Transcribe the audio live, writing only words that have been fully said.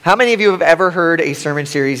How many of you have ever heard a sermon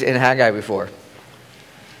series in Haggai before?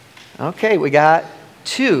 Okay, we got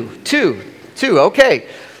two. Okay,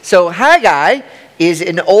 so Haggai is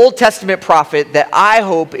an Old Testament prophet that I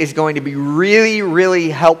hope is going to be really, really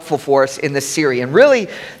helpful for us in this series. And really,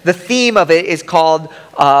 the theme of it is called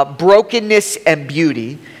brokenness and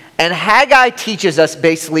beauty. And Haggai teaches us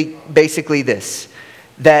basically this,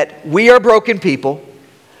 that we are broken people.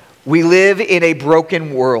 We live in a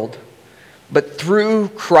broken world. But through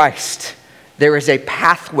Christ, there is a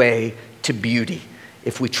pathway to beauty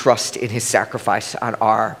if we trust in his sacrifice on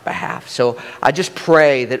our behalf. So I just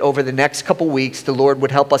pray that over the next couple weeks, the Lord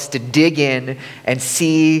would help us to dig in and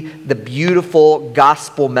see the beautiful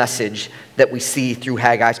gospel message that we see through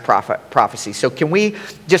Haggai's prophecy. So can we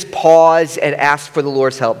just pause and ask for the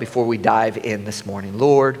Lord's help before we dive in this morning?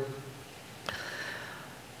 Lord,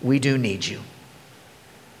 we do need you.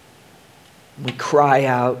 We cry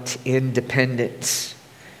out in dependence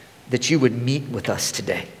that you would meet with us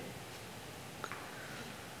today.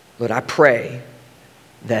 Lord, I pray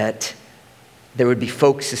that there would be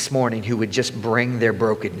folks this morning who would just bring their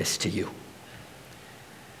brokenness to you.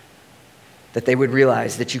 That they would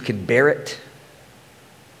realize that you can bear it,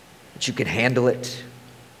 that you can handle it,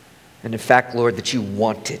 and in fact, Lord, that you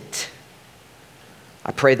want it.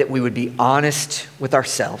 I pray that we would be honest with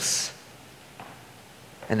ourselves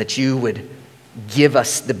and that you would give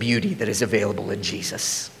us the beauty that is available in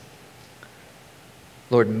Jesus.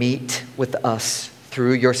 Lord, meet with us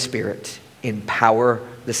through your Spirit in power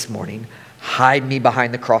this morning. Hide me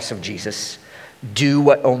behind the cross of Jesus. Do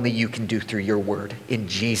what only you can do through your word. In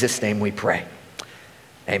Jesus' name we pray.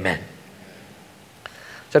 Amen.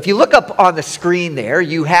 So if you look up on the screen there,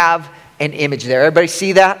 you have an image there. Everybody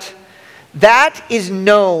see that? That is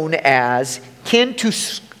known as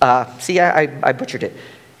I butchered it.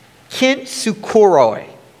 Kintsukuroi.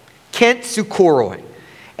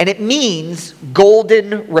 And it means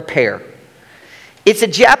golden repair. It's a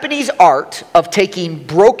Japanese art of taking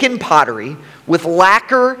broken pottery with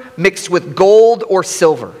lacquer mixed with gold or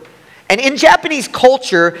silver. And in Japanese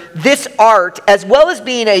culture, this art, as well as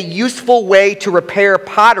being a useful way to repair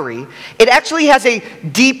pottery, it actually has a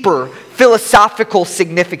deeper philosophical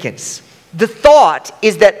significance. The thought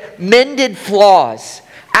is that mended flaws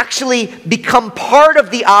actually become part of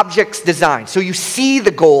the object's design. So you see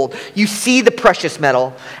the gold, you see the precious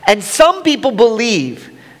metal, and some people believe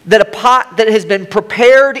that a pot that has been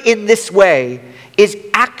prepared in this way is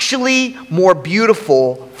actually more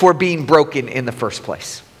beautiful for being broken in the first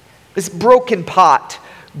place. This broken pot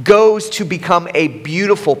goes to become a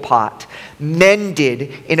beautiful pot, mended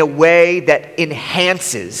in a way that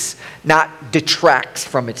enhances, not detracts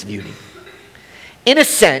from its beauty. In a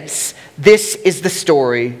sense, this is the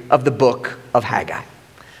story of the book of Haggai.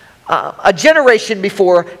 A generation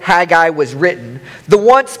before Haggai was written, the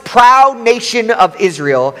once proud nation of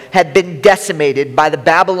Israel had been decimated by the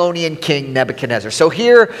Babylonian king Nebuchadnezzar. So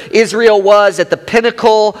here Israel was at the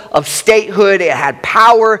pinnacle of statehood. It had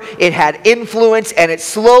power, it had influence, and it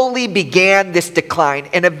slowly began this decline.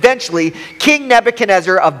 And eventually, King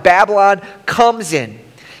Nebuchadnezzar of Babylon comes in.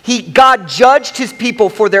 God judged his people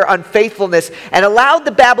for their unfaithfulness and allowed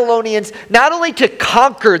the Babylonians not only to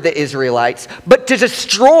conquer the Israelites, but to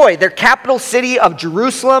destroy their capital city of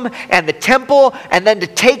Jerusalem and the temple, and then to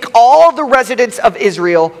take all the residents of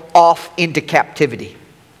Israel off into captivity.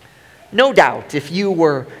 No doubt, if you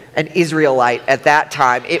were an Israelite at that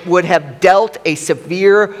time, it would have dealt a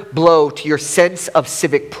severe blow to your sense of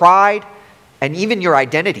civic pride and even your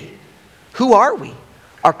identity. Who are we?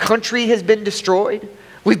 Our country has been destroyed.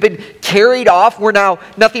 We've been carried off. We're now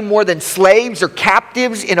nothing more than slaves or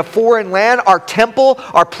captives in a foreign land. Our temple,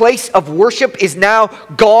 our place of worship is now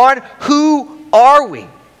gone. Who are we?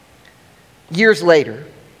 Years later,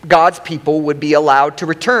 God's people would be allowed to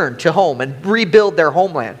return to home and rebuild their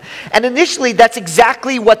homeland. And initially, that's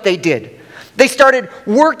exactly what they did. They started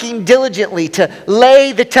working diligently to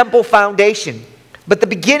lay the temple foundation. But the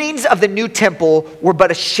beginnings of the new temple were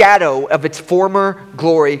but a shadow of its former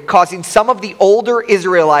glory, causing some of the older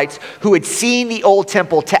Israelites who had seen the old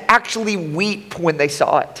temple to actually weep when they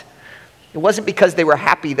saw it. It wasn't because they were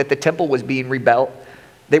happy that the temple was being rebuilt.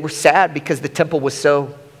 They were sad because the temple was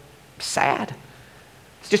so sad.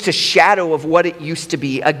 It's just a shadow of what it used to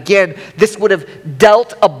be. Again, this would have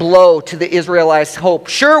dealt a blow to the Israelites' hope.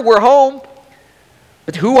 Sure, we're home,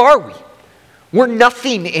 but who are we? We're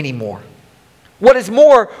nothing anymore. What is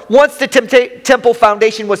more, once the temple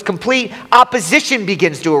foundation was complete, opposition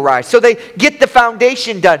begins to arise. So they get the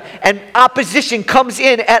foundation done, and opposition comes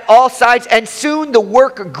in at all sides, and soon the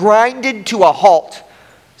work grinded to a halt.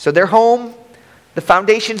 So they're home, the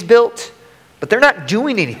foundation's built, but they're not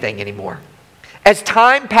doing anything anymore. As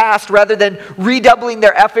time passed, rather than redoubling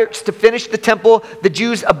their efforts to finish the temple, the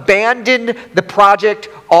Jews abandoned the project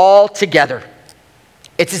altogether.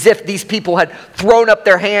 It's as if these people had thrown up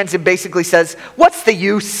their hands and basically says, what's the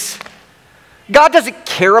use? God doesn't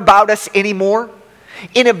care about us anymore.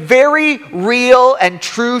 In a very real and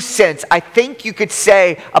true sense, I think you could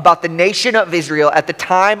say about the nation of Israel at the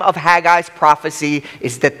time of Haggai's prophecy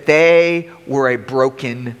is that they were a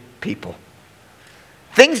broken people.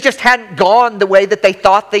 Things just hadn't gone the way that they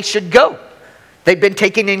thought they should go. They'd been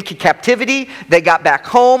taken into captivity, they got back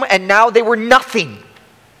home, and now they were nothing.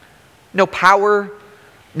 No power,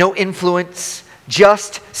 no influence,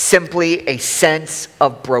 just simply a sense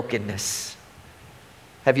of brokenness.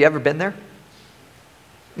 Have you ever been there?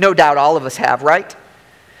 No doubt all of us have, right?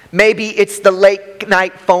 Maybe it's the late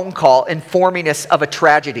night phone call informing us of a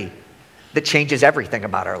tragedy that changes everything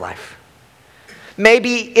about our life.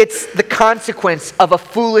 Maybe it's the consequence of a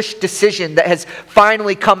foolish decision that has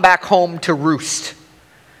finally come back home to roost.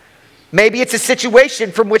 Maybe it's a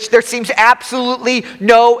situation from which there seems absolutely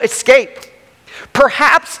no escape.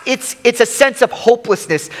 Perhaps it's a sense of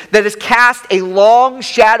hopelessness that has cast a long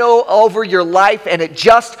shadow over your life and it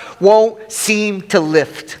just won't seem to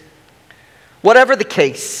lift. Whatever the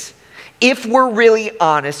case, if we're really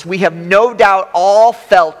honest, we have no doubt all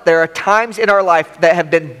felt there are times in our life that have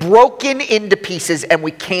been broken into pieces and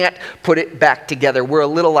we can't put it back together. We're a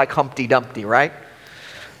little like Humpty Dumpty, right?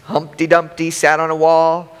 Humpty Dumpty sat on a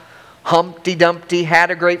wall. Humpty Dumpty had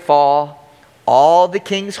a great fall. All the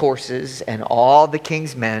king's horses and all the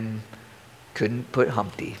king's men couldn't put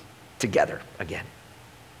Humpty together again.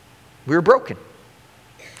 We were broken.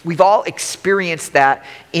 We've all experienced that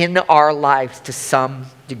in our lives to some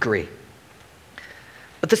degree.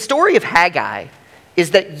 But the story of Haggai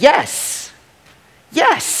is that yes,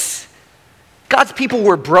 God's people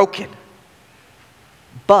were broken,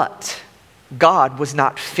 but God was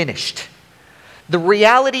not finished. The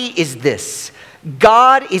reality is this: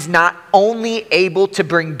 God is not only able to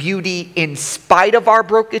bring beauty in spite of our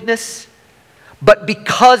brokenness, but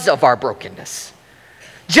because of our brokenness.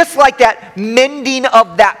 Just like that mending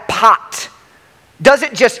of that pot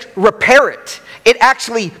doesn't just repair it, it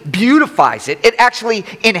actually beautifies it. It actually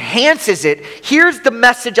enhances it. Here's the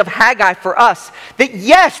message of Haggai for us: that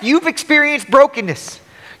yes, you've experienced brokenness.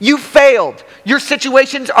 You failed. Your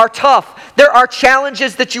situations are tough. There are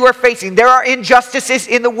challenges that you are facing. There are injustices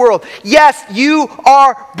in the world. Yes, you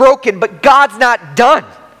are broken, but God's not done.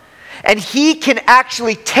 And He can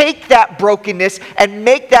actually take that brokenness and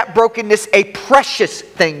make that brokenness a precious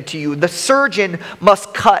thing to you. The surgeon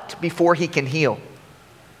must cut before he can heal.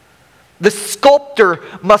 The sculptor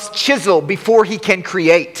must chisel before he can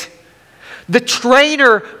create. The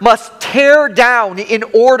trainer must tear down in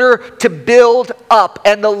order to build up.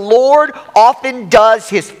 And the Lord often does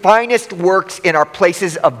His finest works in our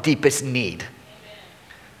places of deepest need.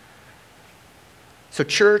 So,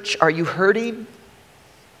 church, are you hurting?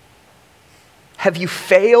 Have you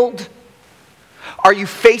failed? Are you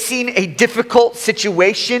facing a difficult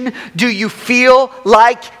situation? Do you feel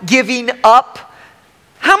like giving up?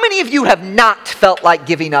 How many of you have not felt like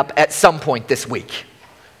giving up at some point this week?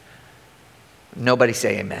 Nobody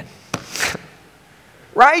say amen.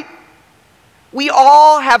 Right? We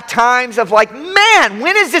all have times of like, man,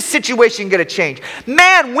 when is this situation going to change?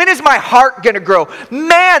 Man, when is my heart going to grow?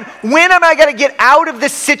 Man, when am I going to get out of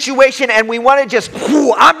this situation? And we want to just,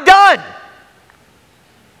 I'm done.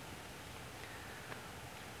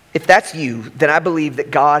 If that's you, then I believe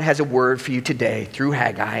that God has a word for you today through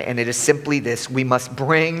Haggai, and it is simply this: we must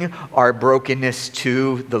bring our brokenness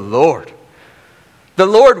to the Lord. The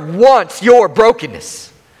Lord wants your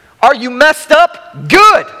brokenness. Are you messed up?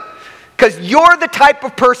 Good. Because you're the type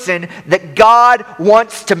of person that God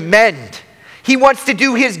wants to mend. He wants to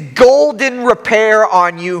do His golden repair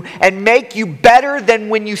on you and make you better than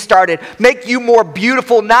when you started. Make you more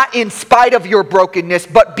beautiful, not in spite of your brokenness,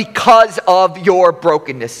 but because of your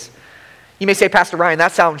brokenness. You may say, Pastor Ryan,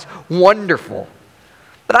 that sounds wonderful.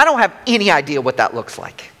 But I don't have any idea what that looks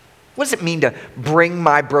like. What does it mean to bring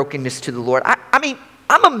my brokenness to the Lord? I mean,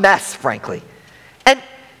 I'm a mess, frankly. And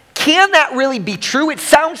can that really be true? It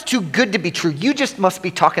sounds too good to be true. You just must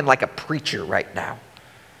be talking like a preacher right now.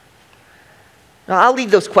 Now, I'll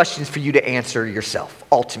leave those questions for you to answer yourself,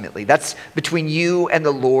 ultimately. That's between you and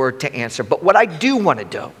the Lord to answer. But what I do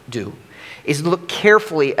want to do is look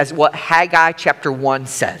carefully at what Haggai chapter 1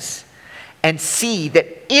 says and see that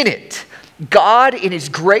in it, God, in His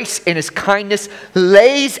grace and His kindness,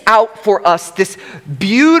 lays out for us this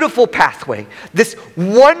beautiful pathway, this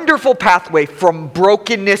wonderful pathway from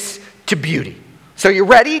brokenness to beauty. So you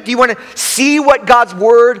ready? Do you want to see what God's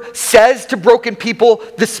word says to broken people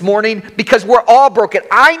this morning? Because we're all broken.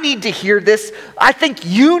 I need to hear this. I think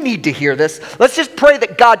you need to hear this. Let's just pray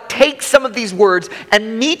that God takes some of these words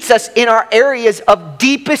and meets us in our areas of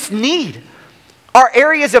deepest need, our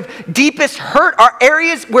areas of deepest hurt, our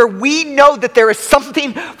areas where we know that there is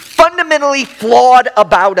something fundamentally flawed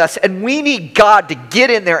about us and we need God to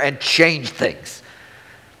get in there and change things.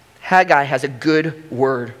 Haggai has a good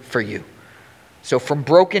word for you. So from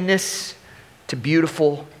brokenness to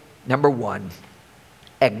beautiful, number one,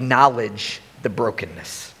 acknowledge the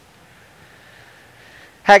brokenness.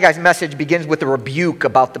 Haggai's message begins with a rebuke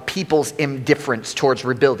about the people's indifference towards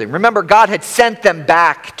rebuilding. Remember, God had sent them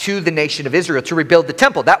back to the nation of Israel to rebuild the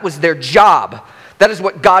temple. That was their job. That is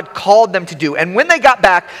what God called them to do. And when they got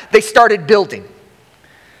back, they started building.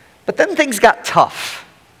 But then things got tough,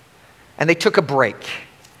 and they took a break.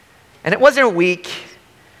 And it wasn't a week.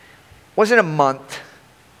 Wasn't a month,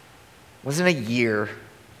 wasn't a year,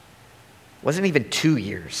 wasn't even 2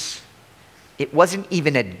 years. It wasn't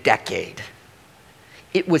even a decade.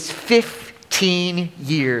 It was 15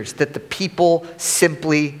 years that the people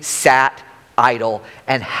simply sat idle,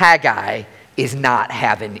 and Haggai is not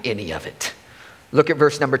having any of it. Look at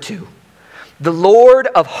verse number 2. The Lord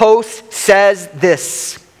of hosts says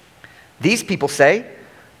this. These people say,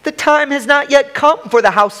 the time has not yet come for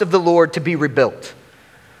the house of the Lord to be rebuilt.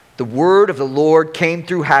 The word of the Lord came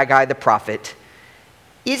through Haggai the prophet.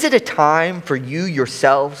 Is it a time for you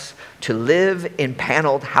yourselves to live in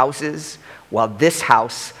paneled houses while this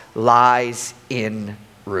house lies in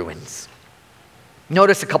ruins?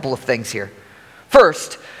 Notice a couple of things here.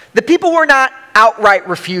 First, the people were not outright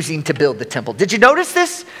refusing to build the temple. Did you notice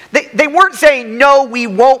this? They weren't saying, no, we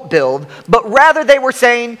won't build, but rather they were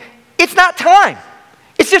saying, it's not time.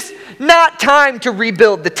 It's just not time to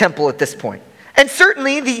rebuild the temple at this point. And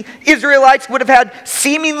certainly the Israelites would have had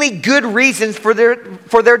seemingly good reasons for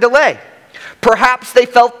their delay. Perhaps they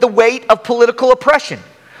felt the weight of political oppression.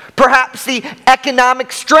 Perhaps the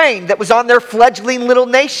economic strain that was on their fledgling little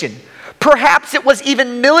nation. Perhaps it was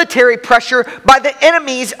even military pressure by the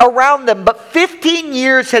enemies around them. But 15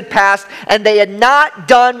 years had passed and they had not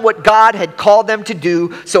done what God had called them to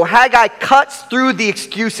do. So Haggai cuts through the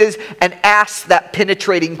excuses and asks that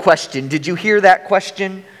penetrating question. Did you hear that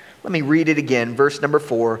question? Let me read it again, verse number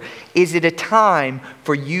 4. Is it a time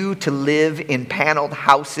for you to live in paneled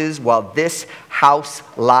houses while this house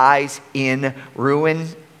lies in ruin?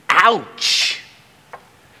 Ouch!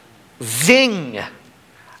 Zing!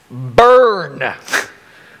 Burn!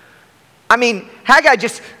 I mean, Haggai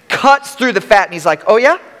just cuts through the fat and he's like, oh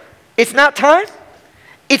yeah? It's not time?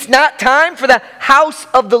 It's not time for the house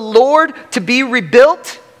of the Lord to be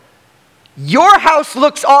rebuilt? Your house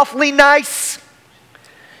looks awfully nice.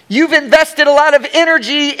 You've invested a lot of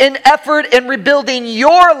energy and effort in rebuilding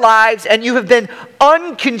your lives, and you have been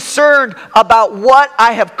unconcerned about what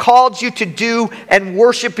I have called you to do and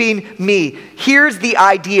worshiping me. Here's the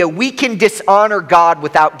idea. We can dishonor God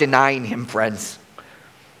without denying him, friends.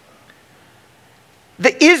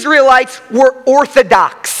 The Israelites were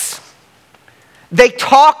orthodox. They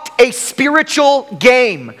talked a spiritual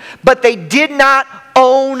game, but they did not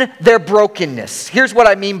own their brokenness. Here's what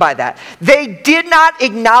I mean by that. They did not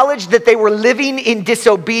acknowledge that they were living in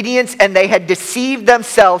disobedience and they had deceived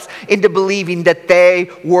themselves into believing that they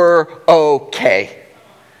were okay.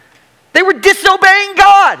 They were disobeying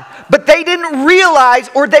God, but they didn't realize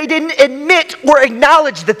or they didn't admit or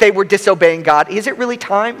acknowledge that they were disobeying God. Is it really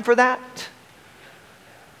time for that?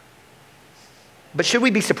 But should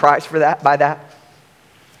we be surprised by that?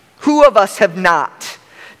 Who of us have not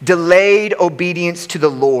delayed obedience to the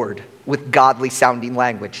Lord with godly sounding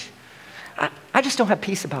language? I just don't have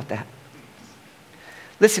peace about that.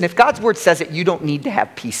 Listen, if God's word says it, you don't need to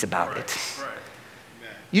have peace about it.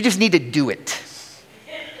 You just need to do it.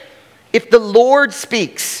 If the Lord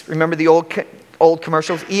speaks, remember the old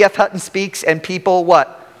commercials? E.F. Hutton speaks and people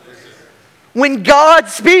what? When God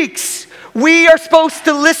speaks, we are supposed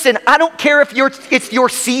to listen. I don't care if it's your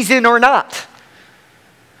season or not.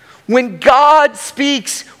 When God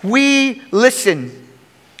speaks, we listen.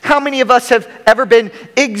 How many of us have ever been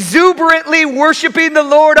exuberantly worshiping the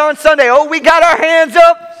Lord on Sunday? Oh, we got our hands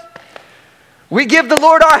up. We give the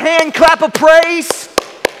Lord our hand clap of praise.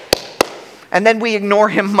 And then we ignore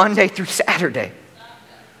him Monday through Saturday.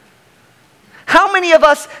 How many of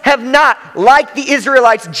us have not, like the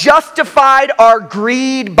Israelites, justified our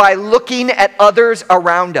greed by looking at others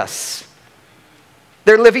around us?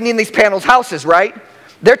 They're living in these paneled houses, right?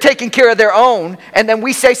 They're taking care of their own, and then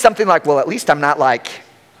we say something like, well, at least I'm not like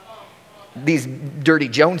these dirty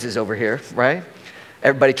Joneses over here, right?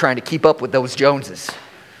 Everybody trying to keep up with those Joneses.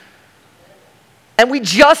 And we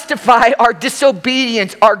justify our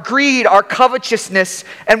disobedience, our greed, our covetousness,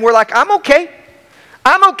 and we're like, I'm okay.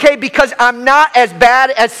 I'm okay because I'm not as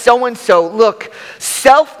bad as so-and-so. Look,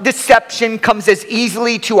 self-deception comes as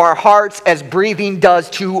easily to our hearts as breathing does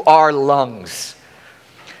to our lungs.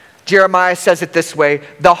 Jeremiah says it this way,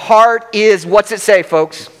 the heart is, what's it say,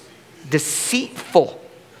 folks? Deceitful.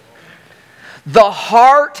 The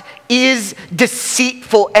heart is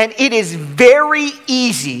deceitful, and it is very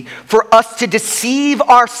easy for us to deceive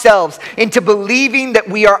ourselves into believing that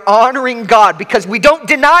we are honoring God because we don't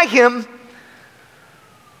deny Him.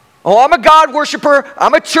 Oh, I'm a God worshiper.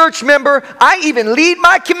 I'm a church member. I even lead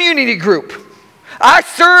my community group. I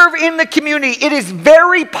serve in the community. It is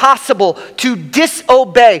very possible to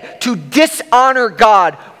disobey, to dishonor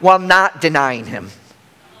God while not denying Him.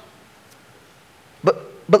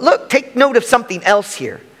 But look, take note of something else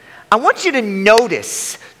here. I want you to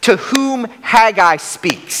notice to whom Haggai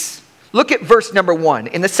speaks. Look at verse number 1.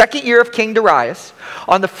 In the 2nd year of King Darius,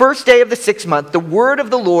 on the 1st day of the 6th month, the word of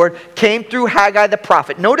the Lord came through Haggai the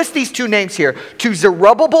prophet. Notice these two names here. To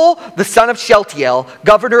Zerubbabel, the son of Shealtiel,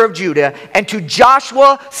 governor of Judah, and to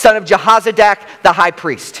Joshua, son of Jehozadak, the high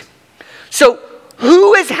priest. So,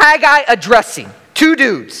 who is Haggai addressing? Two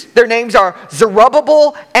dudes. Their names are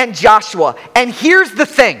Zerubbabel and Joshua. And here's the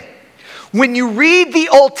thing. When you read the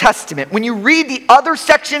Old Testament, when you read the other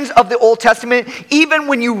sections of the Old Testament, even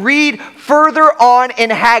when you read further on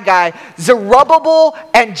in Haggai, Zerubbabel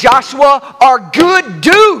and Joshua are good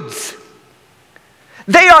dudes.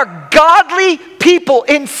 They are godly people.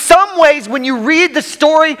 In some ways, when you read the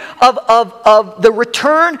story of the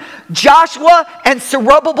return, Joshua and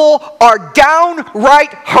Zerubbabel are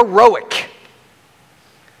downright heroic.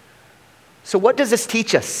 So what does this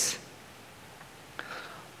teach us?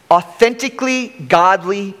 Authentically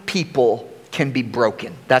godly people can be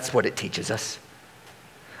broken. That's what it teaches us.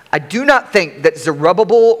 I do not think that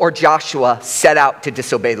Zerubbabel or Joshua set out to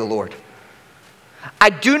disobey the Lord. I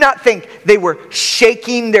do not think they were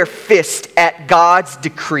shaking their fist at God's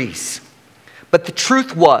decrees. But the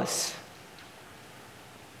truth was,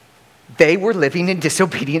 they were living in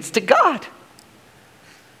disobedience to God.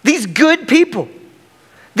 These good people,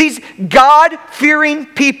 these God-fearing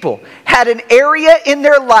people had an area in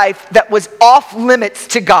their life that was off limits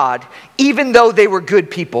to God, even though they were good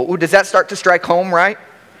people. Ooh, does that start to strike home, right?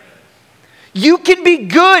 You can be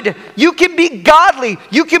good, you can be godly,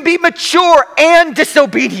 you can be mature and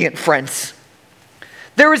disobedient, friends.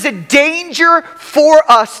 There is a danger for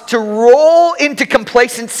us to roll into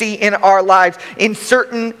complacency in our lives in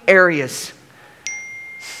certain areas.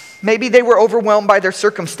 Maybe they were overwhelmed by their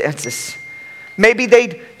circumstances. Maybe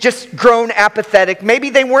they'd just grown apathetic. Maybe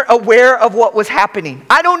they weren't aware of what was happening.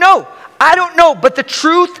 I don't know. But the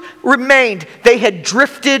truth remained. They had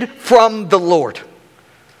drifted from the Lord.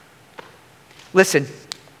 Listen.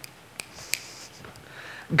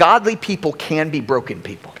 Godly people can be broken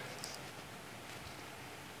people.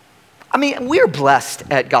 I mean, we're blessed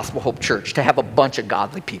at Gospel Hope Church to have a bunch of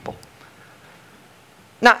godly people.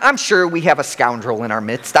 Now, I'm sure we have a scoundrel in our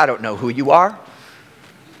midst. I don't know who you are.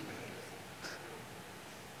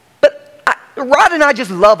 Rod and I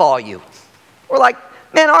just love all you. We're like,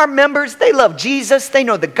 man, our members, they love Jesus. They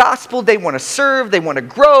know the gospel. They want to serve. They want to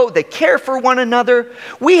grow. They care for one another.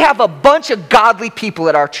 We have a bunch of godly people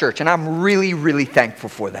at our church, and I'm really, really thankful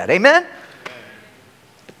for that. Amen?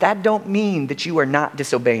 But that don't mean that you are not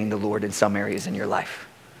disobeying the Lord in some areas in your life.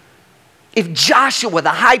 If Joshua, the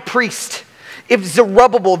high priest, if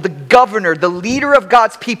Zerubbabel, the governor, the leader of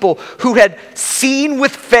God's people who had seen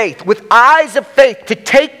with faith, with eyes of faith to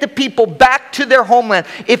take the people back to their homeland,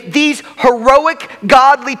 if these heroic,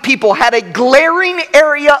 godly people had a glaring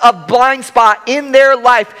area of blind spot in their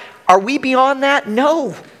life, are we beyond that?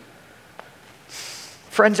 No.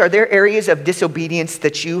 Friends, are there areas of disobedience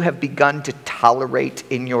that you have begun to tolerate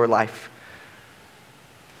in your life?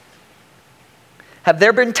 Have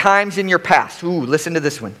there been times in your past, listen to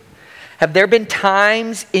this one. Have there been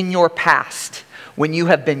times in your past when you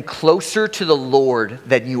have been closer to the Lord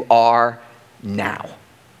than you are now?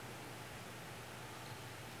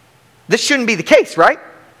 This shouldn't be the case, right?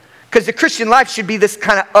 Because the Christian life should be this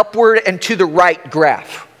kind of upward and to the right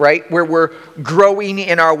graph, right? Where we're growing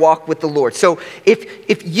in our walk with the Lord. So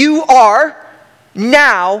if you are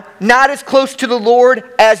now not as close to the Lord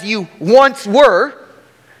as you once were,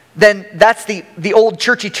 then that's the old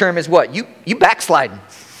churchy term is what? You backsliding.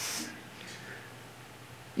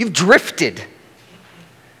 You've drifted.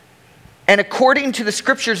 And according to the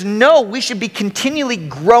scriptures, no, we should be continually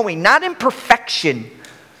growing, not in perfection,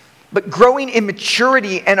 but growing in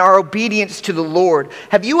maturity and our obedience to the Lord?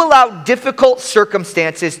 Have you allowed difficult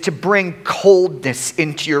circumstances to bring coldness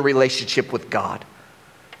into your relationship with God?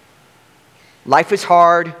 Life is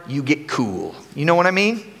hard, you get cool. You know what I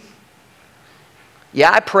mean?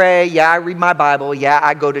 Yeah, I pray. Yeah, I read my Bible. Yeah,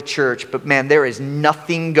 I go to church. But man, there is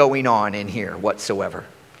nothing going on in here whatsoever.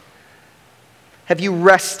 Have you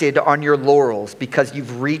rested on your laurels because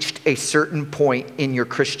you've reached a certain point in your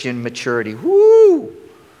Christian maturity? Woo!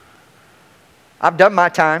 I've done my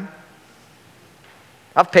time.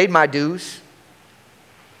 I've paid my dues.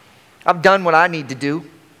 I've done what I need to do.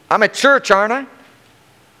 I'm at church, aren't I?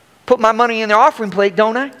 Put my money in the offering plate,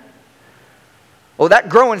 don't I? Oh, that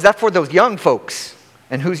growing's, that's for those young folks.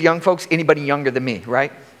 And who's young folks? Anybody younger than me,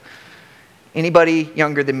 right? Anybody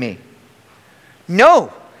younger than me?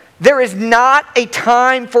 No, there is not a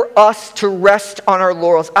time for us to rest on our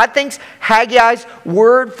laurels. I think Haggai's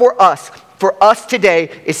word for us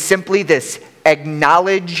today is simply this: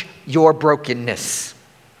 acknowledge your brokenness.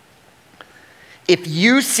 If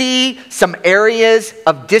you see some areas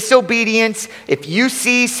of disobedience, if you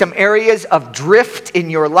see some areas of drift in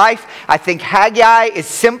your life, I think Haggai is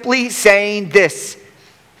simply saying this: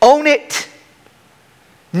 own it,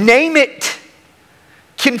 name it,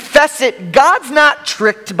 confess it. God's not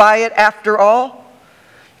tricked by it after all.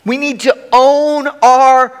 We need to own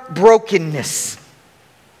our brokenness.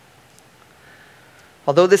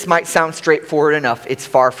 Although this might sound straightforward enough, it's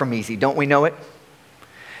far from easy. Don't we know it?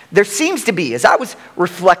 There seems to be, as I was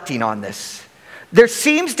reflecting on this, there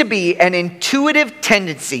seems to be an intuitive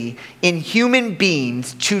tendency in human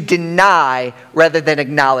beings to deny rather than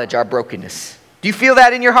acknowledge our brokenness. Do you feel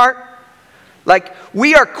that in your heart? Like,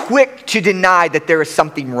 we are quick to deny that there is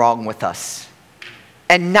something wrong with us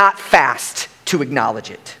and not fast to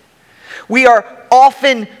acknowledge it. We are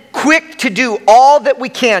often quick to do all that we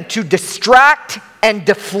can to distract and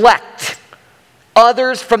deflect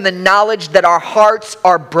others from the knowledge that our hearts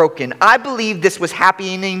are broken. I believe this was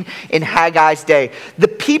happening in Haggai's day. The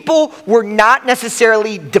people were not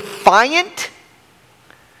necessarily defiant.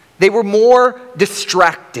 They were more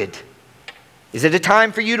distracted. Is it a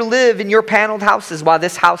time for you to live in your paneled houses while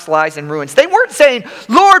this house lies in ruins? They weren't saying,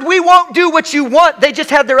 Lord, we won't do what you want. They just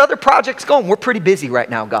had their other projects going. We're pretty busy right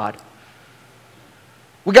now, God.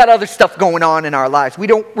 We got other stuff going on in our lives. We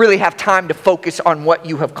don't really have time to focus on what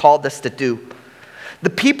you have called us to do. The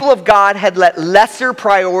people of God had let lesser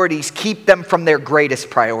priorities keep them from their greatest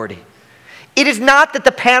priority. It is not that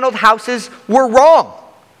the paneled houses were wrong,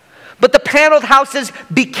 but the paneled houses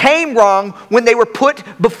became wrong when they were put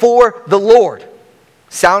before the Lord.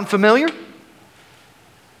 Sound familiar?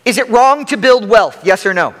 Is it wrong to build wealth? Yes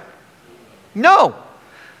or no? No.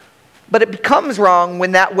 But it becomes wrong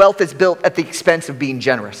when that wealth is built at the expense of being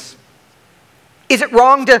generous. Is it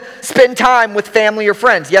wrong to spend time with family or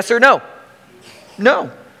friends? Yes or no?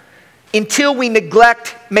 No. Until we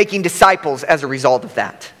neglect making disciples as a result of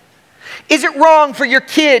that. Is it wrong for your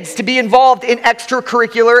kids to be involved in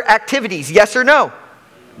extracurricular activities? Yes or no?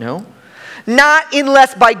 No. Not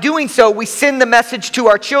unless by doing so we send the message to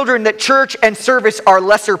our children that church and service are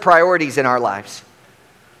lesser priorities in our lives.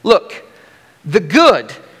 Look, the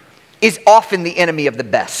good is often the enemy of the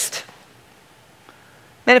best.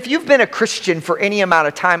 Man, if you've been a Christian for any amount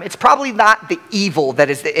of time, it's probably not the evil that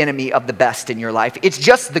is the enemy of the best in your life. It's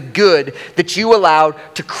just the good that you allowed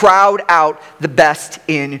to crowd out the best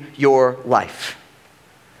in your life.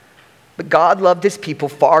 But God loved his people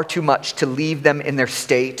far too much to leave them in their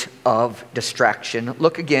state of distraction.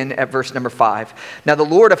 Look again at verse number 5. Now the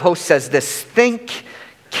Lord of hosts says this: think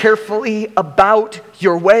carefully about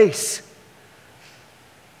your ways.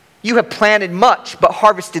 You have planted much, but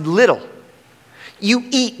harvested little. You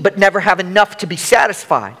eat, but never have enough to be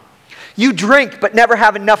satisfied. You drink, but never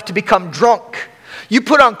have enough to become drunk. You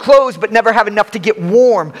put on clothes, but never have enough to get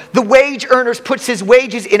warm. The wage earner puts his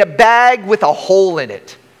wages in a bag with a hole in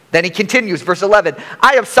it. Then he continues, verse 11.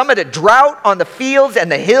 I have summoned a drought on the fields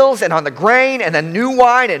and the hills and on the grain and the new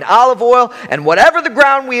wine and olive oil and whatever the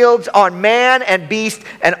ground yields on man and beast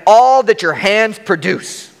and all that your hands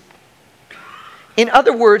produce. In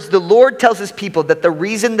other words, the Lord tells his people that the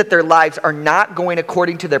reason that their lives are not going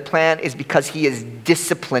according to their plan is because he is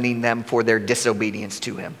disciplining them for their disobedience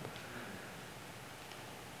to him.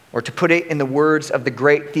 Or to put it in the words of the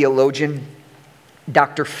great theologian,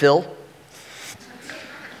 Dr. Phil,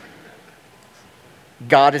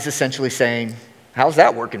 God is essentially saying, how's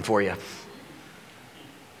that working for you?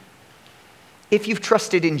 If you've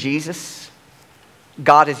trusted in Jesus,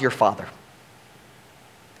 God is your Father.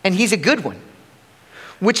 And he's a good one.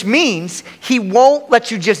 Which means he won't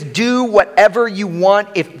let you just do whatever you want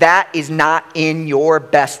if that is not in your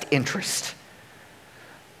best interest.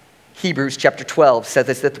 Hebrews chapter 12 says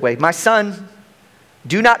this way, "My son,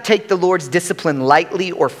 do not take the Lord's discipline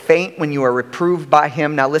lightly or faint when you are reproved by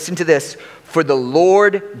him." Now listen to this. "For the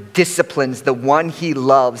Lord disciplines the one he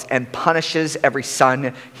loves and punishes every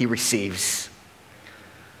son he receives."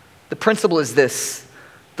 The principle is this: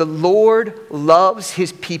 the Lord loves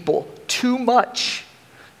his people too much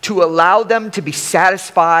to allow them to be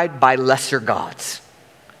satisfied by lesser gods.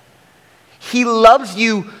 He loves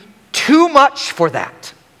you too much for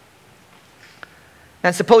that.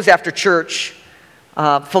 And suppose after church,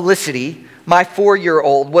 Felicity, my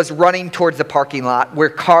 4-year-old, was running towards the parking lot where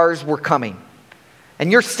cars were coming.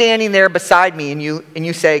 And you're standing there beside me and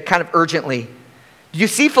you say kind of urgently, "Do you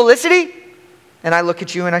see Felicity?" And I look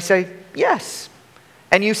at you and I say, "Yes."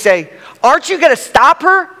 And you say, "Aren't you going to stop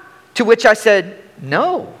her?" To which I said,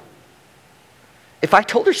 "No. If I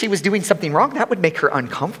told her she was doing something wrong, that would make her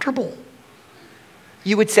uncomfortable."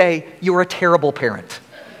 You would say, "You're a terrible parent."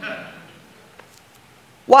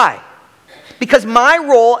 Why? Because my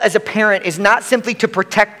role as a parent is not simply to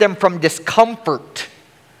protect them from discomfort,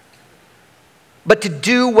 but to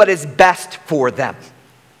do what is best for them.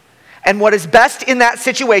 And what is best in that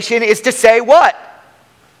situation is to say what?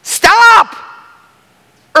 Stop!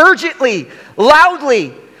 Urgently,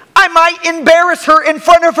 loudly. I might embarrass her in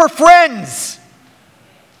front of her friends.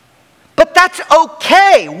 But that's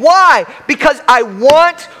okay. Why? Because I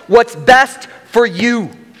want what's best for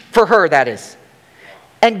you. For her, that is.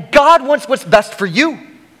 And God wants what's best for you.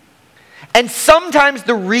 And sometimes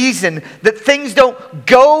the reason that things don't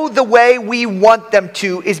go the way we want them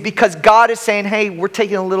to is because God is saying, "Hey, we're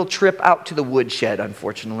taking a little trip out to the woodshed,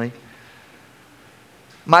 unfortunately.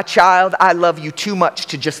 My child, I love you too much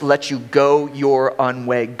to just let you go your own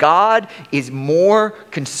way." God is more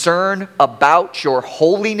concerned about your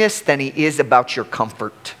holiness than he is about your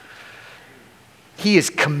comfort. He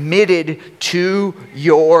is committed to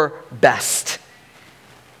your best.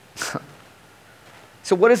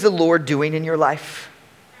 So what is the Lord doing in your life?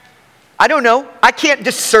 I don't know. I can't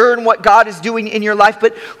discern what God is doing in your life,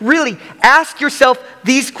 but really ask yourself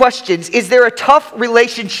these questions. Is there a tough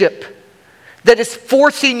relationship that is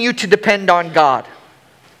forcing you to depend on God?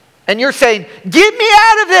 And you're saying, "Get me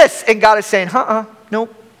out of this." And God is saying,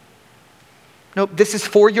 nope. Nope, this is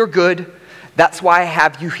for your good. That's why I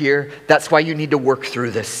have you here. That's why you need to work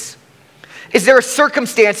through this. Is there a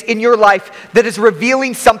circumstance in your life that is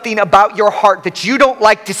revealing something about your heart that you don't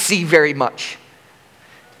like to see very much?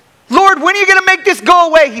 "Lord, when are you going to make this go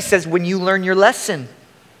away?" He says, "When you learn your lesson.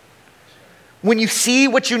 When you see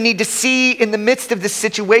what you need to see in the midst of this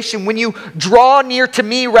situation. When you draw near to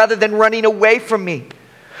me rather than running away from me."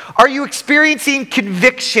 Are you experiencing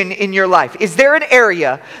conviction in your life? Is there an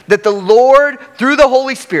area that the Lord, through the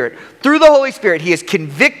Holy Spirit, he is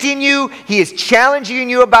convicting you, he is challenging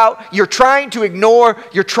you about, you're trying to ignore,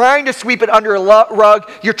 you're trying to sweep it under a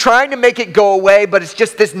rug, you're trying to make it go away, but it's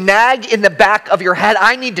just this nag in the back of your head.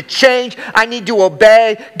 I need to change, I need to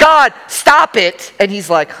obey. God, stop it. And he's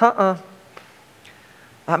like, I'm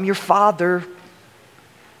your father.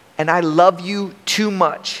 And I love you too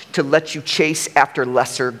much to let you chase after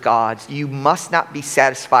lesser gods. You must not be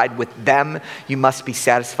satisfied with them. You must be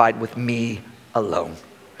satisfied with me alone.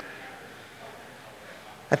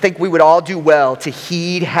 I think we would all do well to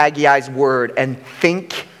heed Haggai's word and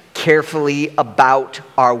think carefully about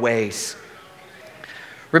our ways.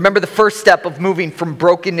 Remember, the first step of moving from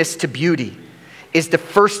brokenness to beauty is to,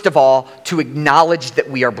 first of all, to acknowledge that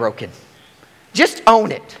we are broken. Just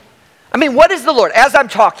own it. I mean, what is the Lord, as I'm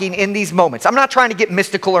talking in these moments, I'm not trying to get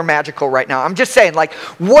mystical or magical right now. I'm just saying,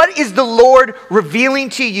 what is the Lord revealing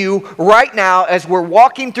to you right now as we're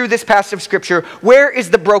walking through this passage of Scripture? Where is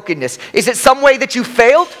the brokenness? Is it some way that you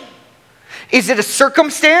failed? Is it a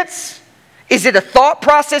circumstance? Is it a thought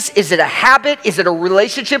process? Is it a habit? Is it a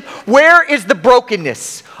relationship? Where is the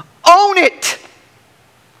brokenness? Own it.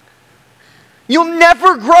 You'll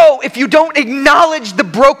never grow if you don't acknowledge the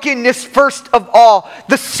brokenness first of all.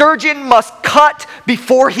 The surgeon must cut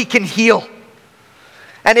before he can heal.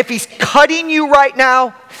 And if he's cutting you right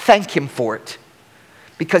now, thank him for it.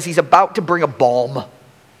 Because he's about to bring a balm,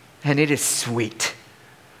 and it is sweet.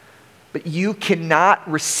 But you cannot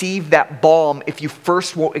receive that balm if you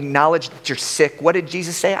first won't acknowledge that you're sick. What did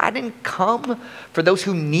Jesus say? I didn't come for those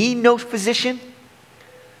who need no physician.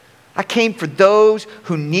 I came for those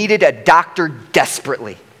who needed a doctor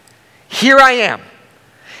desperately. Here I am.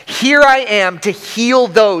 Here I am to heal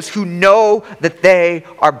those who know that they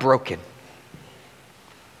are broken.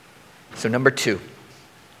 So number 2,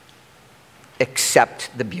 accept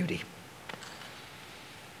the beauty.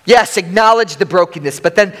 Yes, acknowledge the brokenness,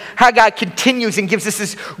 but then Haggai continues and gives us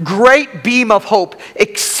this great beam of hope.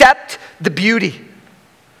 Accept the beauty.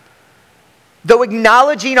 Though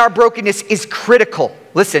acknowledging our brokenness is critical,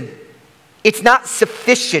 listen, it's not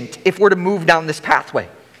sufficient if we're to move down this pathway.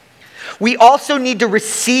 We also need to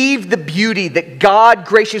receive the beauty that God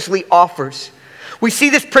graciously offers. We see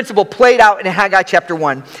this principle played out in Haggai chapter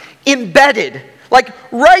 1, embedded, like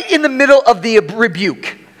right in the middle of the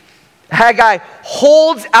rebuke. Haggai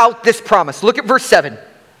holds out this promise. Look at verse 7.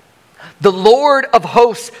 The Lord of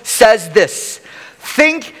hosts says this,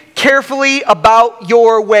 think carefully about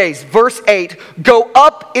your ways. Verse 8, go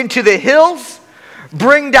up into the hills,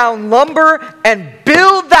 bring down lumber, and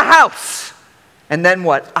build the house. And then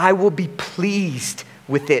what? I will be pleased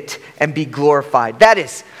with it and be glorified.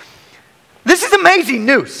 This is amazing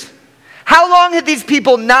news. How long had these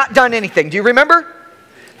people not done anything? Do you remember?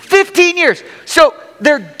 15 years. So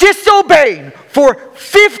they're disobeying for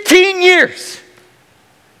 15 years.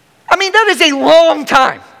 I mean, that is a long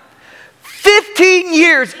time. 15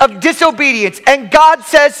 years of disobedience. And God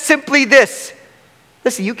says simply this.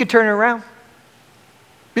 Listen, you can turn it around.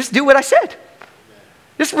 Just do what I said.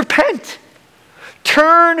 Just repent.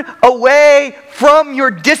 Turn away from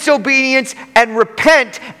your disobedience and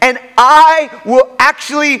repent, and I will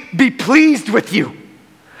actually be pleased with you.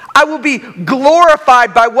 I will be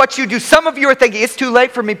glorified by what you do. Some of you are thinking, it's too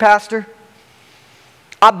late for me, Pastor.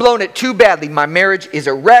 I've blown it too badly. My marriage is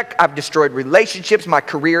a wreck. I've destroyed relationships. My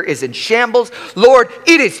career is in shambles. Lord,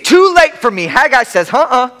 it is too late for me. Haggai says,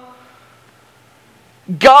 God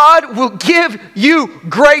will give you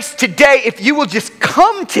grace today if you will just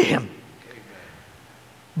come to him.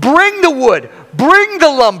 Bring the wood, bring the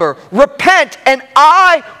lumber, repent, and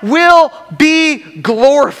I will be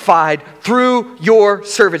glorified through your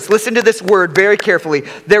servants. Listen to this word very carefully.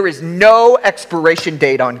 There is no expiration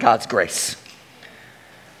date on God's grace.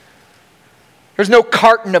 There's no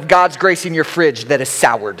carton of God's grace in your fridge that is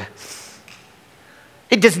soured.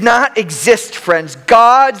 It does not exist, friends.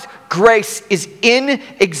 God's grace is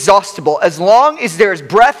inexhaustible. As long as there is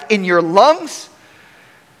breath in your lungs,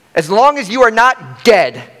 as long as you are not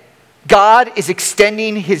dead, God is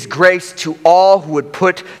extending his grace to all who would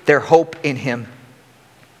put their hope in him.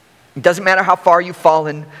 It doesn't matter how far you've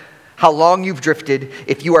fallen, how long you've drifted.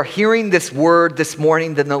 If you are hearing this word this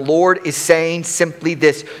morning, then the Lord is saying simply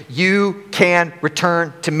this: you can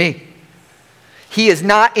return to me. He is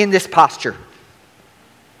not in this posture.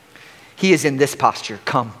 He is in this posture.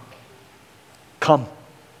 Come. Come.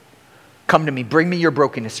 Come to me. Bring me your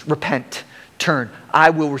brokenness. Repent. Turn.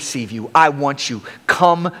 I will receive you. I want you.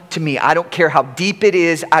 Come to me. I don't care how deep it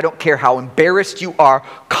is. I don't care how embarrassed you are.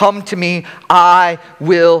 Come to me. I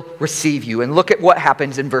will receive you. And look at what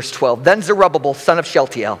happens in verse 12. Then Zerubbabel, son of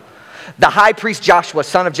Shealtiel, the high priest Joshua,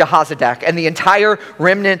 son of Jehozadak, and the entire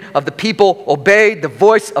remnant of the people obeyed the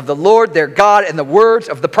voice of the Lord their God and the words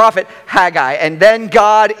of the prophet Haggai. And then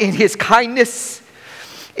God, in his kindness,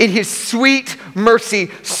 in his sweet mercy,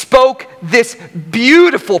 spoke this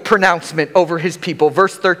beautiful pronouncement over his people.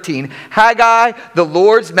 Verse 13, Haggai, the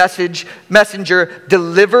Lord's messenger,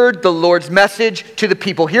 delivered the Lord's message to the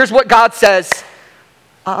people. Here's what God says: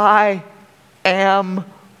 I am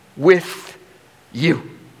with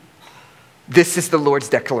you. This is the Lord's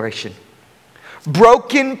declaration.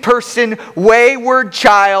 Broken person, wayward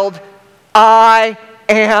child, I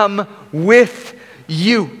am with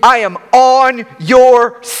you. I am on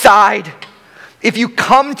your side. If you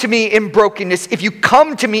come to me in brokenness, if you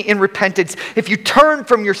come to me in repentance, if you turn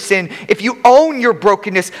from your sin, if you own your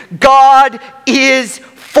brokenness, God is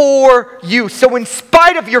for you. So in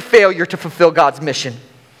spite of your failure to fulfill God's mission,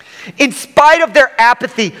 in spite of their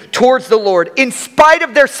apathy towards the Lord, in spite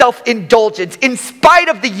of their self-indulgence, in spite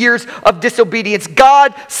of the years of disobedience,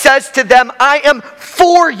 God says to them, I am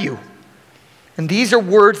for you. And these are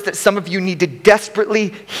words that some of you need to desperately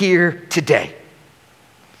hear today.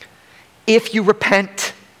 If you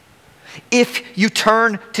repent, if you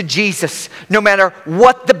turn to Jesus, no matter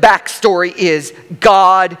what the backstory is,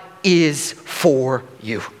 God is for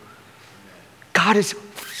you. God is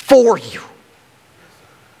for you.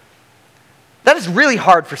 That is really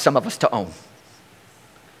hard for some of us to own.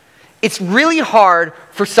 It's really hard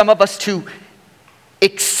for some of us to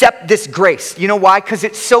accept this grace. You know why? Because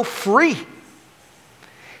it's so free.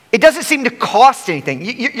 It doesn't seem to cost anything.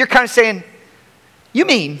 You're kind of saying, you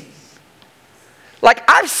mean, like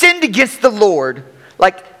I've sinned against the Lord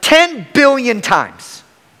like 10 billion times.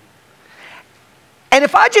 And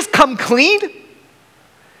if I just come clean,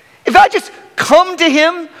 if I just come to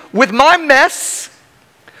him with my mess,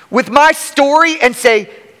 with my story and say,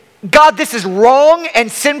 God, this is wrong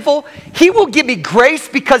and sinful, he will give me grace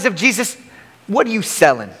because of Jesus. What are you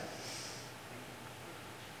selling?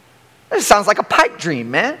 That sounds like a pipe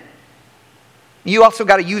dream, man. You also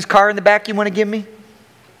got a used car in the back you want to give me?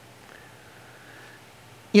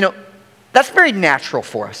 You know, that's very natural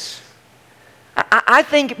for us. I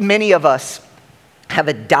think many of us have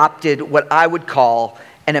adopted what I would call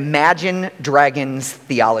an Imagine Dragons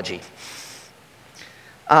theology.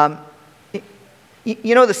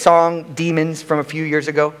 You know the song Demons from a few years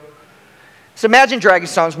ago? So Imagine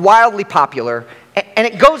Dragons song is wildly popular, and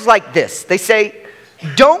it goes like this. They say,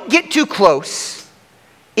 "Don't get too close.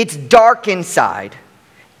 It's dark inside.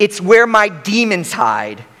 It's where my demons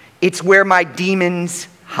hide. It's where my demons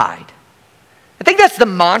hide." I think that's the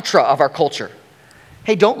mantra of our culture.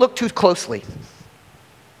 Hey, don't look too closely.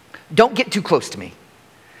 Don't get too close to me.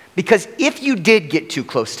 Because if you did get too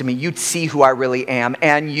close to me, you'd see who I really am,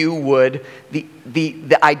 and you would,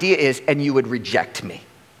 the idea is, and you would reject me.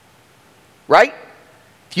 Right?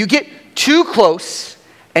 If you get too close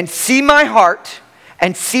and see my heart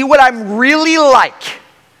and see what I'm really like,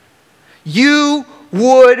 you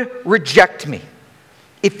would reject me.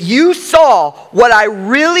 If you saw what I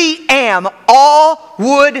really am, all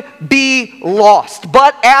would be lost.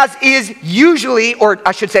 But as is usually, or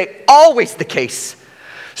I should say always the case,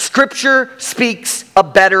 Scripture speaks a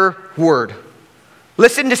better word.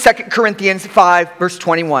 Listen to 2 Corinthians 5, verse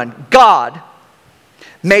 21. God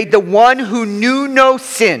made the one who knew no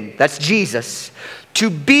sin, that's Jesus,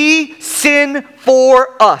 to be sin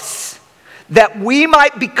for us, that we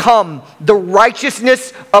might become the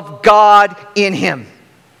righteousness of God in him.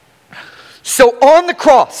 So on the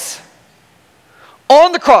cross,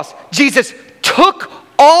 Jesus took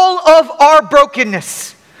all of our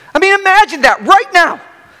brokenness. I mean, imagine that right now.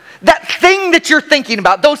 That thing that you're thinking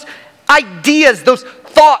about, those ideas, those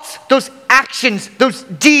thoughts, those actions, those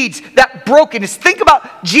deeds, that brokenness. Think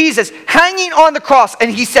about Jesus hanging on the cross,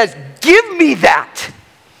 and he says, "Give me that,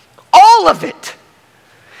 all of it."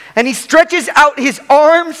 And he stretches out his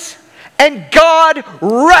arms, and God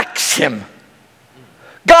wrecks him.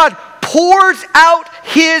 God pours out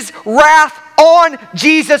his wrath on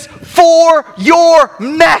Jesus for your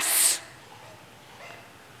mess.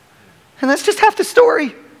 And that's just half the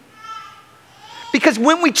story. Because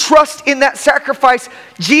when we trust in that sacrifice,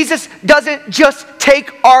 Jesus doesn't just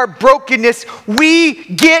take our brokenness, we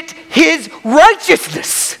get his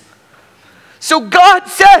righteousness. So God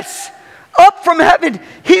says, up from heaven,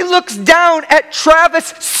 he looks down at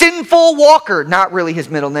Travis Sinful Walker, not really his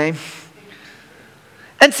middle name,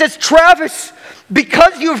 and says, "Travis,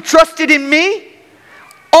 because you have trusted in me,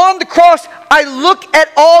 on the cross, I look at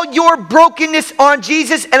all your brokenness on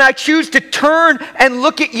Jesus, and I choose to turn and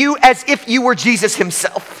look at you as if you were Jesus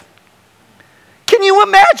himself." Can you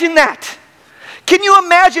imagine that? Can you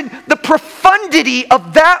imagine the profundity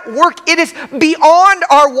of that work? It is beyond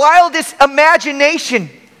our wildest imagination.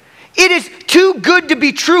 It is too good to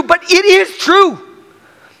be true, but it is true.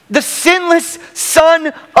 The sinless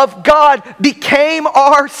Son of God became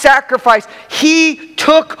our sacrifice. He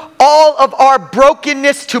took all of our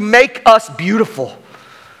brokenness to make us beautiful.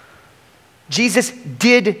 Jesus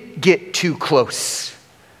did get too close.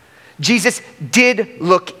 Jesus did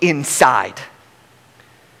look inside.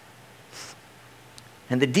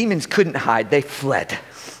 And the demons couldn't hide, they fled.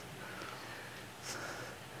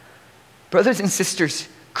 Brothers and sisters,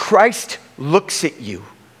 Christ looks at you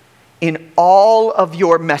in all of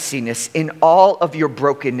your messiness, in all of your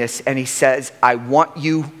brokenness, and he says, "I want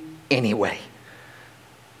you anyway.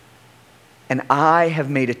 And I have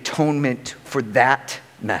made atonement for that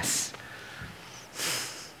mess."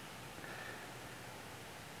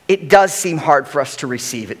 It does seem hard for us to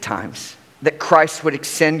receive at times that Christ would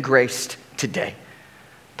extend grace today.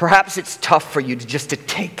 Perhaps it's tough for you to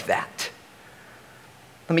take that.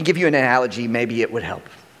 Let me give you an analogy, maybe it would help.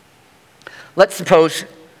 Let's suppose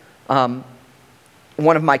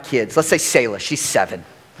one of my kids, let's say Selah, she's 7,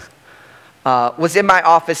 was in my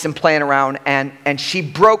office and playing around, and she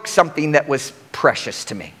broke something that was precious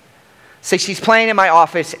to me. Say she's playing in my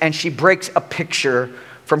office and she breaks a picture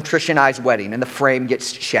from Trish and I's wedding, and the frame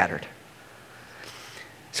gets shattered.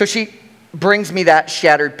 So she brings me that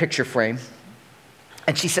shattered picture frame,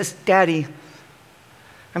 and she says, "Daddy,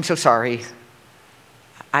 I'm so sorry.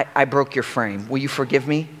 I broke your frame. Will you forgive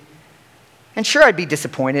me?" And sure, I'd be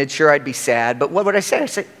disappointed. Sure, I'd be sad. But what would I say? I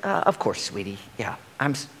say, "Of course, sweetie. Yeah,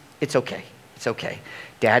 it's okay. It's okay.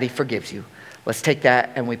 Daddy forgives you. Let's take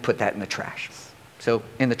that and we put that in the trash." So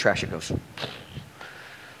in the trash it goes.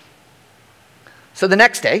 So the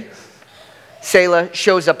next day, Selah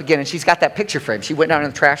shows up again, and she's got that picture frame. She went down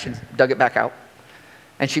in the trash and dug it back out.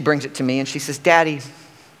 And she brings it to me, and she says, "Daddy,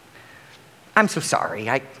 I'm so sorry.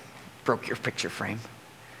 I broke your picture frame."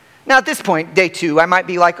 Now, at this point, day 2, I might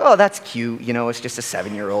be like, "Oh, that's cute. You know, it's just a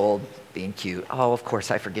 7-year-old being cute. Oh, of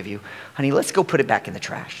course, I forgive you. Honey, let's go put it back in the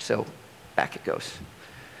trash." So back it goes.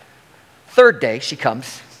 Third day, she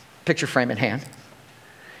comes, picture frame in hand.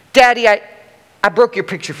 Daddy, I broke your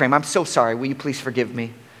picture frame. I'm so sorry. Will you please forgive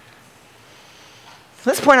me? At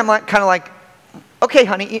this point, I'm kind of like, okay,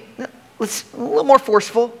 honey, let's a little more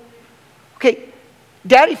forceful. Okay,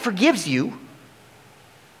 Daddy forgives you.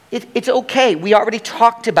 It's okay. We already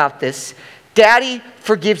talked about this. Daddy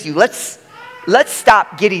forgives you. Let's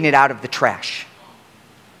stop getting it out of the trash.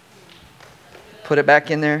 Put it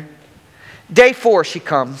back in there. Day 4, she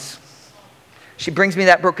comes. She brings me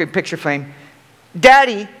that broken picture frame.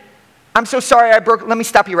 Daddy, I'm so sorry I broke. Let me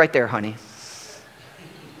stop you right there, honey.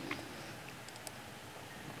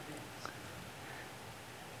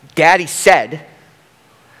 Daddy said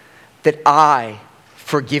that I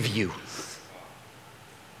forgive you.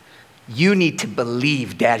 You need to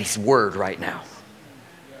believe Daddy's word right now.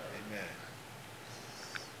 Amen.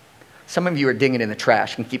 Some of you are digging in the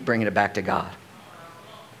trash and keep bringing it back to God.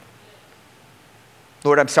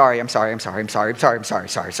 Lord, I'm sorry. And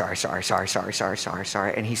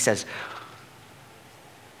he says,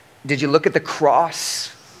 did you look at the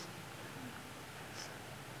cross?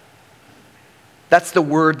 That's the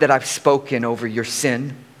word that I've spoken over your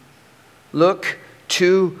sin. Look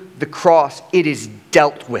to the cross. It is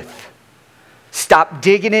dealt with. Stop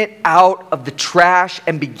digging it out of the trash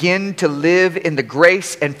and begin to live in the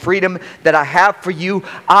grace and freedom that I have for you.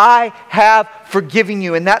 I have forgiven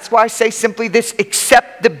you. And that's why I say simply this: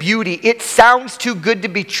 accept the beauty. It sounds too good to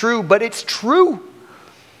be true, but it's true.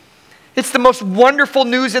 It's the most wonderful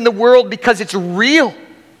news in the world because it's real.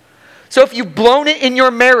 So if you've blown it in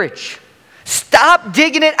your marriage, stop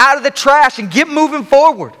digging it out of the trash and get moving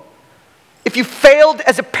forward. If you failed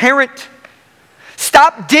as a parent,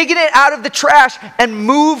 stop digging it out of the trash and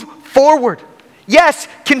move forward. Yes,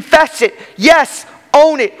 confess it. Yes,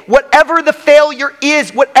 own it. Whatever the failure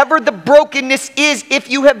is, whatever the brokenness is, if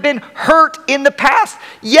you have been hurt in the past,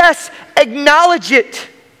 yes, acknowledge it.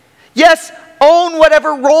 Yes, own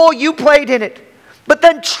whatever role you played in it. But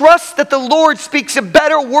then trust that the Lord speaks a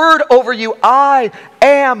better word over you. I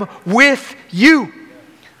am with you.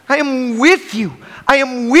 I am with you. I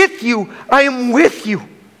am with you. I am with you.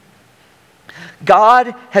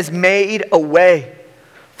 God has made a way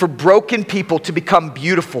for broken people to become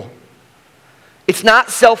beautiful. It's not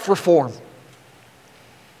self-reform.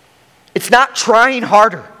 It's not trying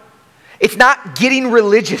harder. It's not getting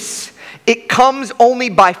religious. It comes only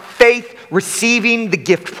by faith, receiving the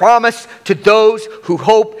gift promised to those who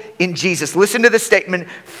hope in Jesus. Listen to this statement: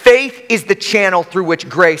 faith is the channel through which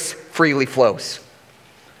grace freely flows.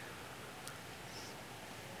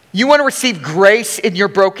 You want to receive grace in your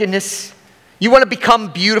brokenness? You want to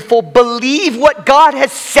become beautiful? Believe what God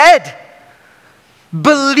has said.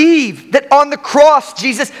 Believe that on the cross,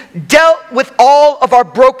 Jesus dealt with all of our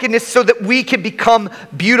brokenness so that we can become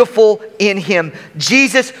beautiful in Him.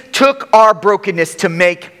 Jesus took our brokenness to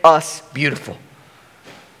make us beautiful.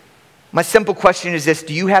 My simple question is this: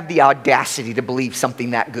 do you have the audacity to believe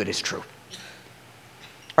something that good is true?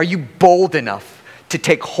 Are you bold enough to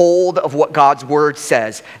take hold of what God's word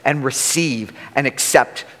says and receive and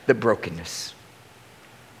accept the brokenness?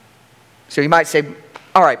 So you might say,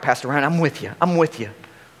 all right, Pastor Ryan, I'm with you.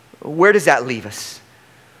 Where does that leave us?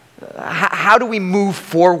 How do we move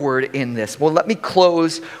forward in this? Well, let me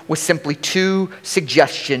close with simply 2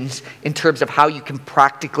 suggestions in terms of how you can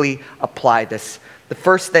practically apply this. The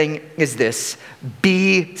first thing is this: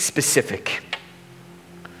 be specific.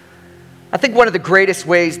 I think one of the greatest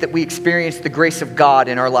ways that we experience the grace of God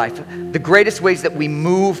in our life, the greatest ways that we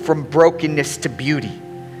move from brokenness to beauty,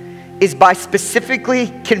 is by specifically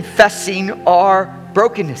confessing our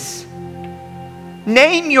brokenness.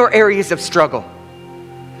 Name your areas of struggle.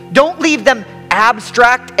 Don't leave them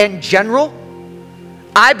abstract and general.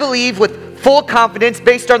 I believe with full confidence,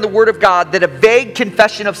 based on the Word of God, that a vague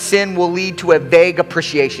confession of sin will lead to a vague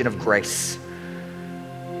appreciation of grace.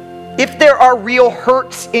 If there are real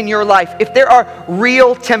hurts in your life, if there are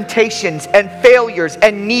real temptations and failures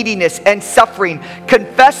and neediness and suffering,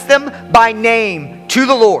 confess them by name to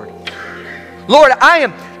the Lord. Lord, I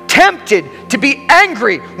am tempted to be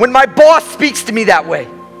angry when my boss speaks to me that way.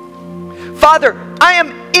 Father, I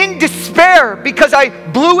am in despair because I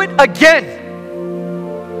blew it again.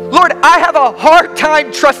 Lord, I have a hard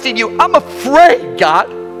time trusting you. I'm afraid, God,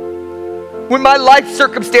 when my life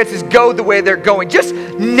circumstances go the way they're going. Just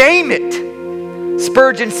name it.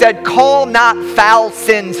 Spurgeon said, call not foul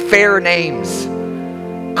sins fair names.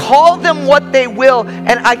 Call them what they will,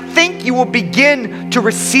 and I think you will begin to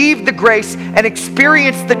receive the grace and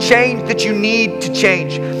experience the change that you need to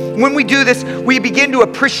change. When we do this, we begin to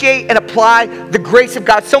appreciate and apply the grace of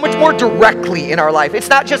God so much more directly in our life. It's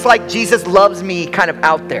not just like Jesus loves me kind of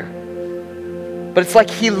out there. But it's like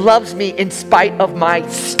he loves me in spite of my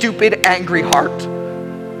stupid, angry heart.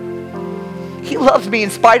 He loves me in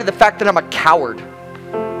spite of the fact that I'm a coward.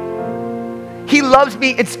 He loves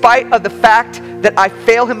me in spite of the fact that I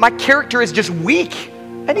fail him. My character is just weak,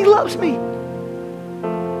 and he loves me.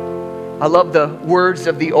 I love the words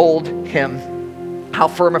of the old hymn, How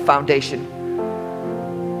Firm a Foundation.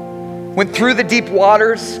 When through the deep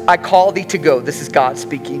waters I call thee to go, this is God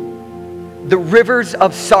speaking, the rivers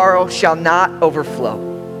of sorrow shall not overflow,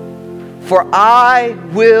 for I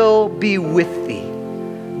will be with thee,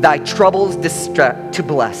 thy troubles to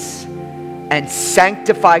bless, and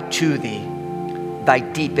sanctify to thee thy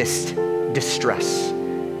deepest distress.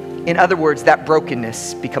 In other words, that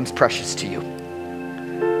brokenness becomes precious to you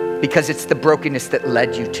because it's the brokenness that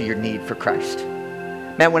led you to your need for Christ.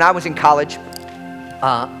 Man, when I was in college,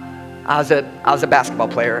 I was a basketball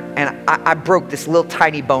player, and I broke this little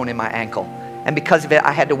tiny bone in my ankle. And because of it,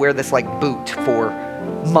 I had to wear this like boot for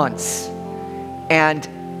months. And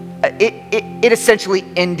it essentially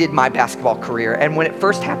ended my basketball career. And when it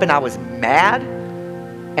first happened, I was mad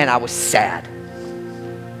and I was sad.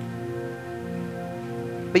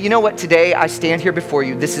 But you know what? Today I stand here before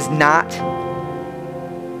you. This is not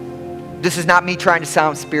me trying to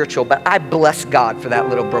sound spiritual, but I bless God for that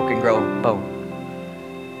little broken bone.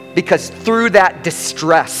 Because through that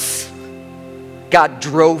distress, God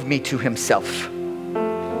drove me to himself.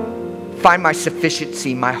 Find my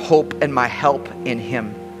sufficiency, my hope, and my help in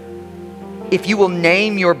him. If you will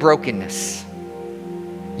name your brokenness,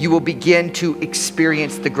 you will begin to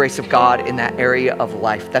experience the grace of God in that area of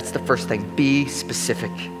life. That's the first thing. Be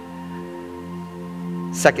specific.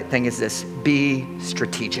 Second thing is this: be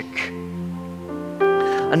strategic.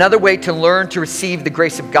 Another way to learn to receive the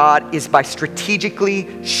grace of God is by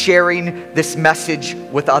strategically sharing this message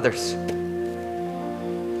with others.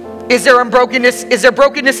 Is there brokenness? Is there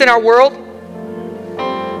brokenness in our world?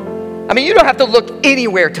 I mean, you don't have to look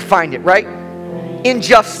anywhere to find it, right?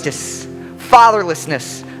 Injustice,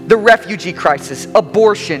 fatherlessness, the refugee crisis,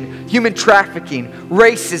 abortion, human trafficking,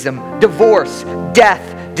 racism, divorce,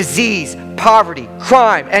 death, disease, poverty,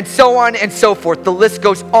 crime, and so on and so forth. The list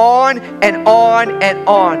goes on and on and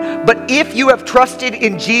on. But if you have trusted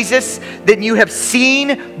in Jesus, then you have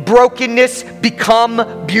seen brokenness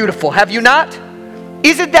become beautiful. Have you not?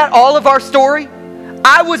 Isn't that all of our story?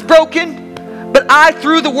 I was broken, but I,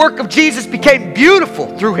 through the work of Jesus, became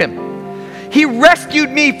beautiful through him. He rescued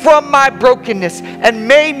me from my brokenness and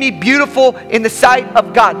made me beautiful in the sight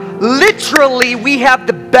of God. Literally, we have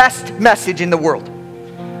the best message in the world.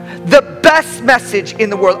 The best message in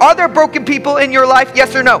the world. Are there broken people in your life?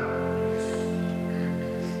 Yes or no?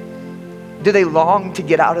 Do they long to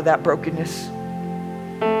get out of that brokenness?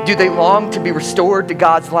 Do they long to be restored to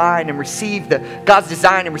God's line and receive God's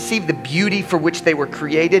design and receive the beauty for which they were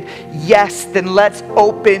created? Yes, then let's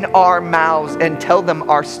open our mouths and tell them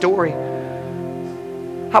our story.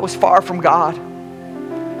 I was far from God.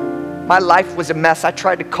 My life was a mess. I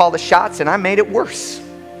tried to call the shots and I made it worse.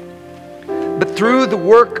 But through the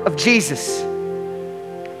work of Jesus,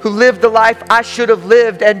 who lived the life I should have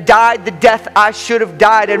lived and died the death I should have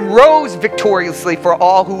died and rose victoriously for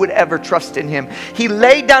all who would ever trust in him, he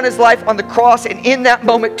laid down his life on the cross and in that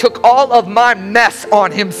moment took all of my mess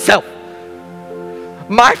on himself.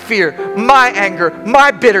 My fear, my anger,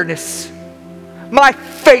 my bitterness, my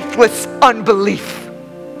faithless unbelief.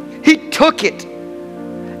 He took it,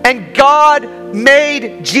 and God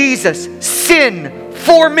made Jesus sin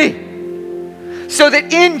for me, so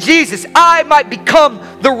that in Jesus I might become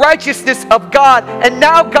the righteousness of God. And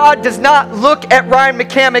now God does not look at Ryan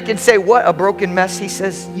McCamick and say, what a broken mess. He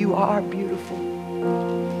says, you are beautiful.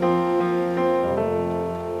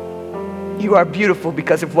 You are beautiful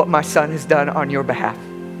because of what my son has done on your behalf.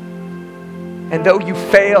 And though you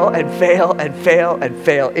fail and fail and fail and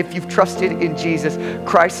fail, if you've trusted in Jesus,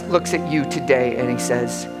 Christ looks at you today and he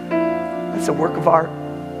says, that's a work of art.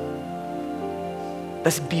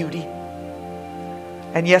 That's beauty.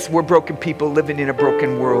 And yes, we're broken people living in a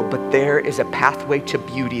broken world, but there is a pathway to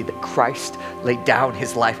beauty that Christ laid down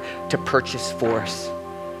his life to purchase for us.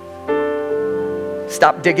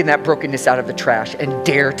 Stop digging that brokenness out of the trash and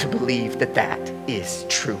dare to believe that that is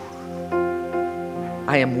true.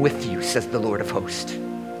 I am with you, says the Lord of hosts.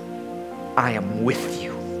 I am with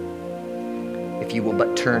you if you will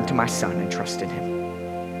but turn to my son and trust in him.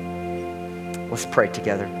 Let's pray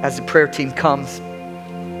together. As the prayer team comes,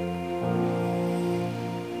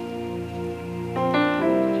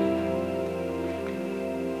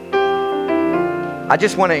 I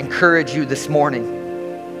just want to encourage you this morning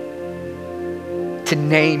to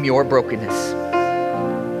name your brokenness.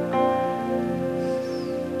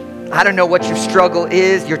 I don't know what your struggle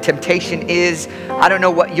is, your temptation is. I don't know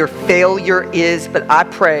what your failure is, but I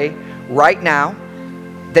pray right now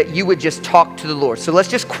that you would just talk to the Lord. So let's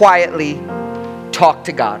just quietly talk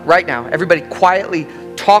to God right now. Everybody quietly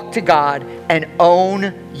talk to God and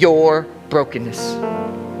own your brokenness.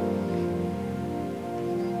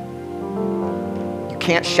 You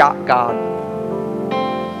can't shock God.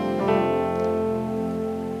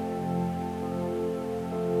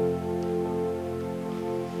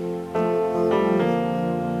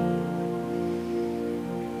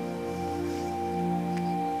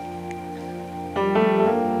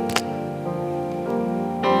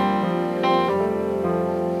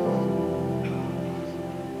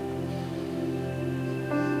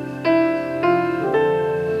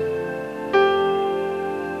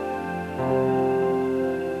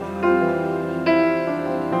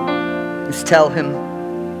 Just tell him.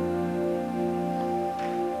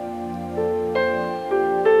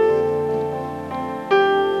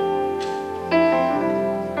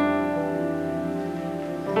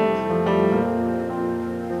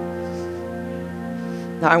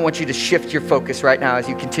 Now I want you to shift your focus right now as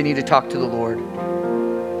you continue to talk to the Lord.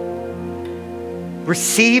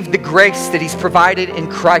 Receive the grace that he's provided in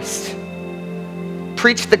Christ.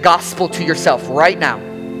 Preach the gospel to yourself right now.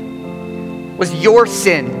 It was your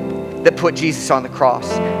sin that put Jesus on the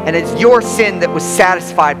cross. And it's your sin that was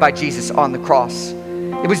satisfied by Jesus on the cross.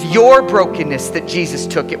 It was your brokenness that Jesus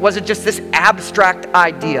took. It wasn't just this abstract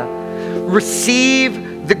idea.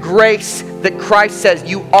 Receive the grace that Christ says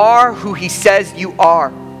you are who he says you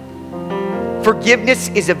are. Forgiveness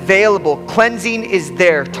is available. Cleansing is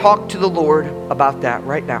there. Talk to the Lord about that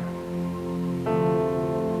right now.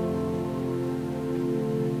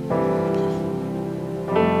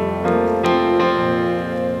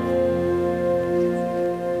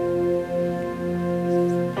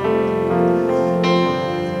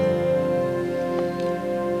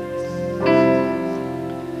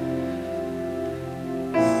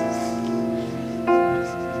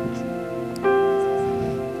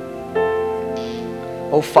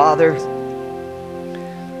 Oh, Father,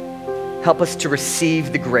 help us to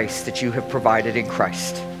receive the grace that you have provided in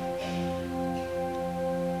Christ.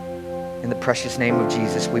 In the precious name of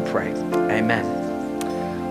Jesus, we pray. Amen.